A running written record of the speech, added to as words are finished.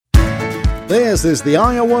This is the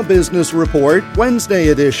Iowa Business Report Wednesday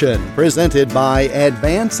edition, presented by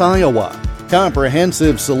Advance Iowa.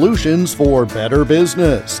 Comprehensive solutions for better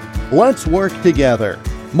business. Let's work together.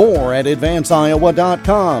 More at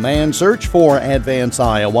advanceiowa.com and search for Advance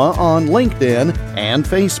Iowa on LinkedIn and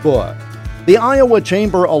Facebook. The Iowa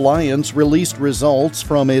Chamber Alliance released results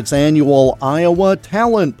from its annual Iowa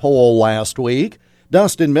Talent Poll last week.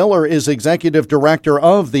 Dustin Miller is executive director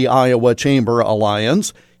of the Iowa Chamber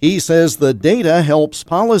Alliance. He says the data helps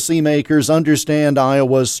policymakers understand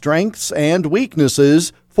Iowa's strengths and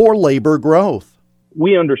weaknesses for labor growth.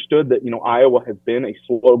 We understood that, Iowa has been a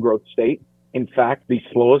slow growth state. In fact, the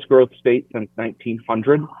slowest growth state since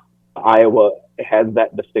 1900. Iowa has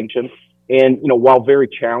that distinction. And, while very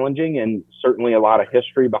challenging and certainly a lot of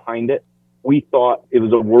history behind it, we thought it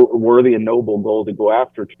was a worthy and noble goal to go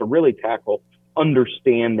after to really tackle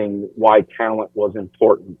understanding why talent was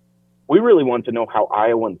important. We really want to know how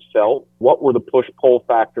Iowans felt. What were the push-pull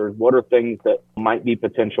factors? What are things that might be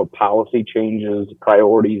potential policy changes,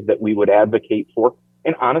 priorities that we would advocate for?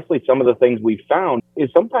 And honestly, some of the things we found is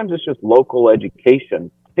sometimes it's just local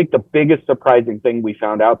education. I think the biggest surprising thing we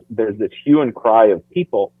found out, there's this hue and cry of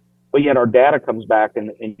people, but yet our data comes back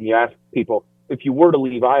and you ask people, if you were to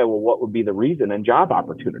leave Iowa, what would be the reason? And job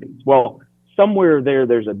opportunities. Well, somewhere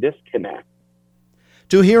there's a disconnect.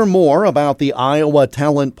 To hear more about the Iowa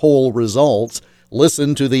Talent Poll results,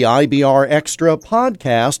 listen to the IBR Extra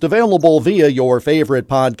podcast available via your favorite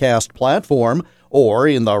podcast platform or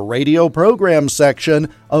in the radio program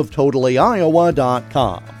section of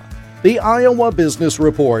totallyiowa.com. The Iowa Business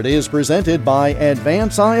Report is presented by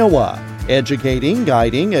Advance Iowa, educating,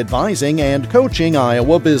 guiding, advising, and coaching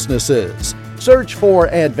Iowa businesses. Search for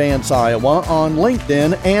Advance Iowa on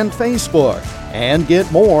LinkedIn and Facebook, and get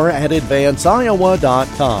more at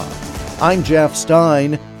advanceiowa.com. I'm Jeff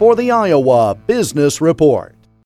Stein for the Iowa Business Report.